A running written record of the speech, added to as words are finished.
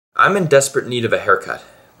I'm in desperate need of a haircut,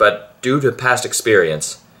 but due to past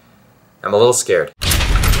experience, I'm a little scared.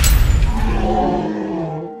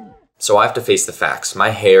 So I have to face the facts.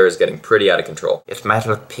 My hair is getting pretty out of control. It might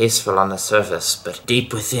look peaceful on the surface, but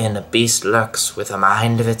deep within a beast lurks with a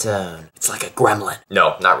mind of its own. It's like a gremlin.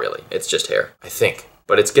 No, not really. It's just hair, I think.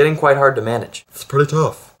 But it's getting quite hard to manage. It's pretty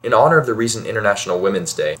tough. In honor of the recent International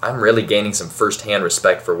Women's Day, I'm really gaining some first-hand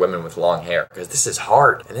respect for women with long hair. Because this is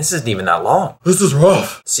hard, and this isn't even that long. This is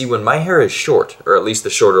rough. See, when my hair is short, or at least the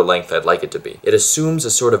shorter length I'd like it to be, it assumes a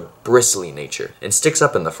sort of bristly nature, and sticks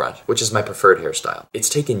up in the front, which is my preferred hairstyle. It's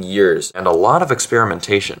taken years, and a lot of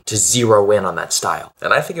experimentation, to zero in on that style.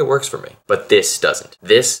 And I think it works for me. But this doesn't.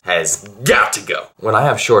 This has got to go. When I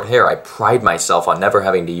have short hair, I pride myself on never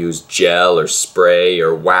having to use gel or spray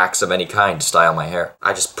or wax of any kind to style my hair.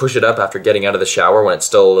 I just push it up after getting out of the shower when it's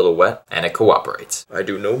still a little wet, and it cooperates. I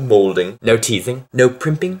do no molding, no teasing, no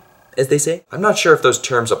primping, as they say. I'm not sure if those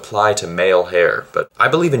terms apply to male hair, but I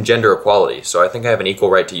believe in gender equality, so I think I have an equal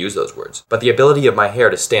right to use those words. But the ability of my hair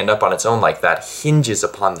to stand up on its own like that hinges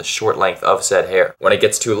upon the short length of said hair. When it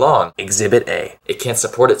gets too long, exhibit A. It can't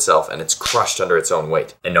support itself and it's crushed under its own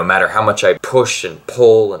weight. And no matter how much I push and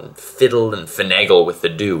pull and fiddle and finagle with the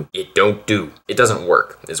do, it don't do. It doesn't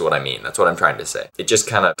work, is what I mean. That's what I'm trying to say. It just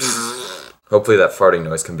kind of... Hopefully that farting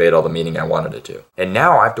noise conveyed all the meaning I wanted it to. And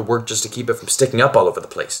now I have to work just to keep it from sticking up all over the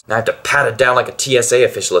place. Now I have to pat it down like a TSA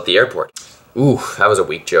official at the airport. Ooh, that was a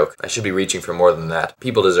weak joke. I should be reaching for more than that.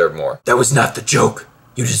 People deserve more. That was not the joke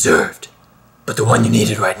you deserved, but the one you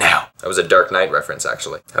needed right now. That was a Dark Knight reference,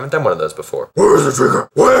 actually. Haven't done one of those before. Where is the trigger?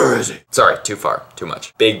 Where is he? Sorry, too far, too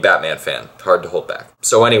much. Big Batman fan, hard to hold back.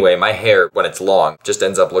 So anyway, my hair, when it's long, just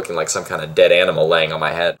ends up looking like some kind of dead animal laying on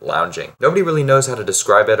my head, lounging. Nobody really knows how to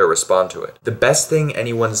describe it or respond to it. The best thing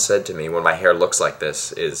anyone said to me when my hair looks like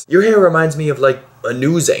this is, "Your hair reminds me of like a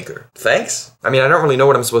news anchor." Thanks? I mean, I don't really know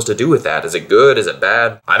what I'm supposed to do with that. Is it good? Is it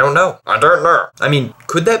bad? I don't know. I don't know. I mean,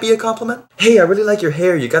 could that be a compliment? Hey, I really like your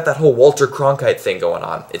hair. You got that whole Walter Cronkite thing going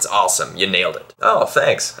on. It's awesome. You nailed it. Oh,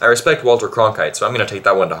 thanks. I respect Walter Cronkite, so I'm gonna take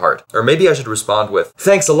that one to heart. Or maybe I should respond with,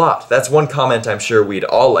 "Thanks a lot. That's one comment I'm sure we'd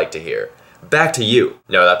all like to hear. Back to you."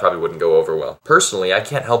 No, that probably wouldn't go over well. Personally, I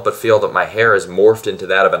can't help but feel that my hair has morphed into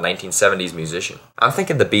that of a 1970s musician. I'm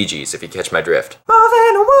thinking the Bee Gees, if you catch my drift. More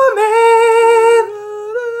than a woman,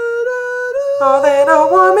 more than a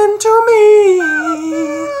woman to me.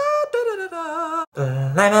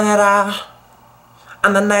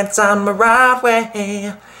 On the nights on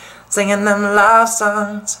Broadway, singing them love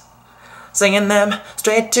songs, singing them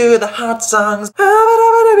straight to the heart songs.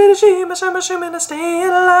 Staying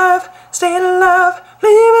alive, staying alive,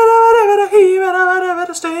 leave it, heave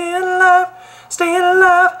it, staying alive, staying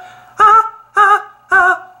alive,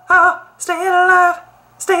 staying alive,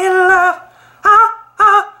 staying alive,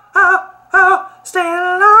 staying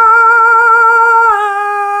alive.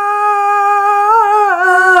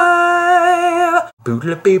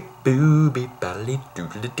 Boodle beep boo beep bally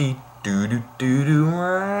doodle dee doo doo doo doo.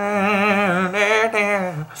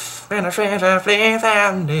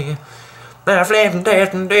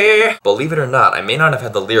 Believe it or not, I may not have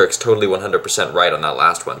had the lyrics totally 100% right on that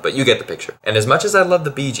last one, but you get the picture. And as much as I love the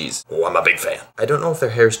Bee Gees, oh, I'm a big fan, I don't know if their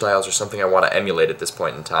hairstyles are something I want to emulate at this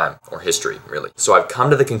point in time, or history, really. So I've come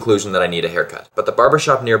to the conclusion that I need a haircut. But the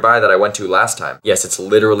barbershop nearby that I went to last time, yes, it's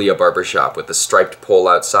literally a barbershop with the striped pole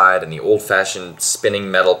outside and the old-fashioned spinning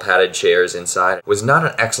metal padded chairs inside, was not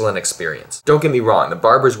an excellent experience. Don't get me wrong, the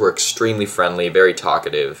barbers were extremely friendly, very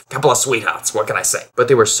talkative. Couple of sweethearts, what can I say? But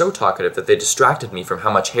they were so talkative that they distracted me from how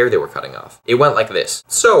much hair they were cutting off. It went like this.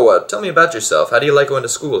 "So, tell me about yourself. How do you like going to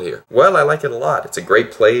school here?" "Well, I like it a lot. It's a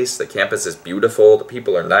great place. The campus is beautiful. The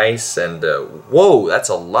people are nice. And, whoa, that's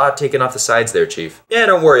a lot taken off the sides there, Chief." "Yeah,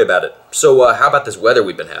 don't worry about it. So, how about this weather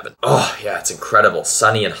we've been having?" "Oh, yeah, it's incredible.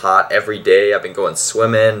 Sunny and hot every day. I've been going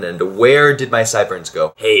swimming. And where did my sideburns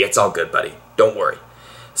go?" "Hey, it's all good, buddy. Don't worry."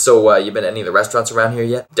 "So, you been to any of the restaurants around here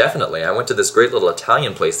yet?" "Definitely. I went to this great little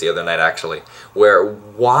Italian place the other night, actually, where,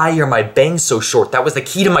 why are my bangs so short? That was the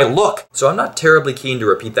key to my look!" So I'm not terribly keen to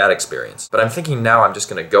repeat that experience. But I'm thinking now I'm just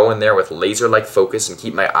gonna go in there with laser-like focus and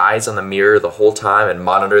keep my eyes on the mirror the whole time and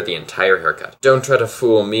monitor the entire haircut. Don't try to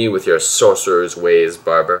fool me with your sorcerer's ways,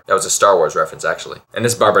 barber. That was a Star Wars reference, actually. And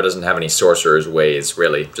this barber doesn't have any sorcerer's ways,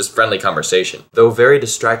 really. Just friendly conversation. Though very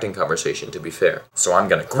distracting conversation, to be fair. So I'm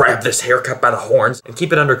gonna grab this haircut by the horns and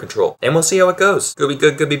keep it under control. And we'll see how it goes. Could be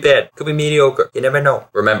good, could be bad, could be mediocre. You never know.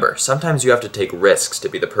 Remember, sometimes you have to take risks to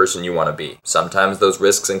be the person you want to be. Sometimes those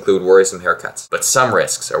risks include worrisome haircuts. But some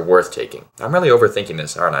risks are worth taking. I'm really overthinking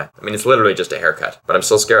this, aren't I? I mean, it's literally just a haircut. But I'm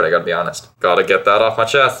still scared, I gotta be honest. Gotta get that off my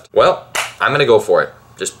chest. Well, I'm gonna go for it.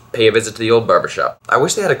 just pay a visit to the old barbershop. I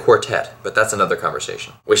wish they had a quartet, but that's another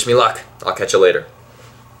conversation. Wish me luck. I'll catch you later.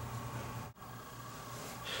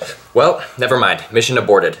 Well, never mind. Mission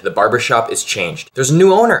aborted. The barbershop is changed. There's a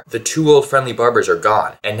new owner. The 2 old friendly barbers are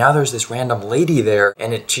gone. And now there's this random lady there,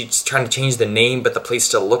 and she's trying to change the name, but the place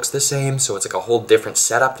still looks the same, so it's like a whole different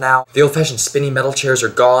setup now. The old-fashioned spinny metal chairs are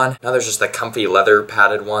gone. Now there's just the comfy leather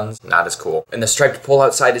padded ones. Not as cool. And the striped pole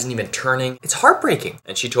outside isn't even turning. It's heartbreaking.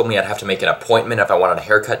 And she told me I'd have to make an appointment if I wanted a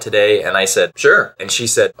haircut today, and I said, sure. And she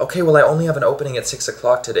said, okay, well, I only have an opening at 6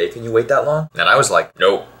 o'clock today. Can you wait that long? And I was like,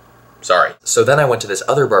 no. Sorry. So then I went to this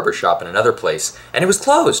other barbershop in another place, and it was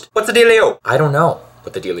closed. What's the dealio? I don't know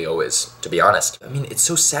what the dealio is, to be honest. I mean, it's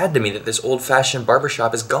so sad to me that this old-fashioned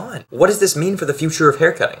barbershop is gone. What does this mean for the future of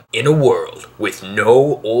haircutting? In a world with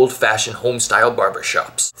no old-fashioned home-style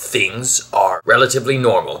barbershops, things are relatively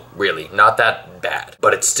normal, really, not that bad.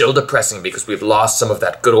 But it's still depressing because we've lost some of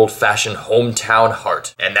that good old-fashioned hometown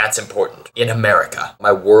heart, and that's important. In America,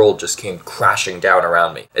 my world just came crashing down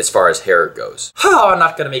around me as far as hair goes. Oh, I'm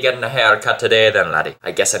not gonna be getting a haircut today then, laddie. I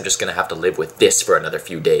guess I'm just gonna have to live with this for another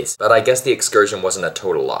few days. But I guess the excursion wasn't a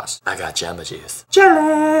total loss. I got jamba juice.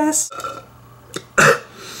 Jealous!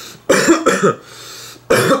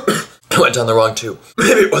 I went down the wrong tube.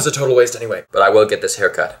 Maybe it was a total waste anyway. But I will get this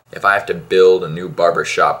haircut. If I have to build a new barber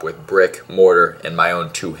shop with brick, mortar, and my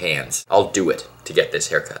own 2 hands, I'll do it to get this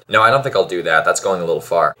haircut. No, I don't think I'll do that. That's going a little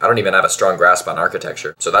far. I don't even have a strong grasp on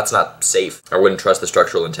architecture, so that's not safe. I wouldn't trust the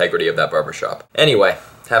structural integrity of that barber shop. Anyway,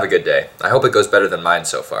 have a good day. I hope it goes better than mine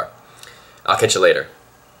so far. I'll catch you later.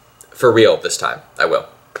 For real this time. I will.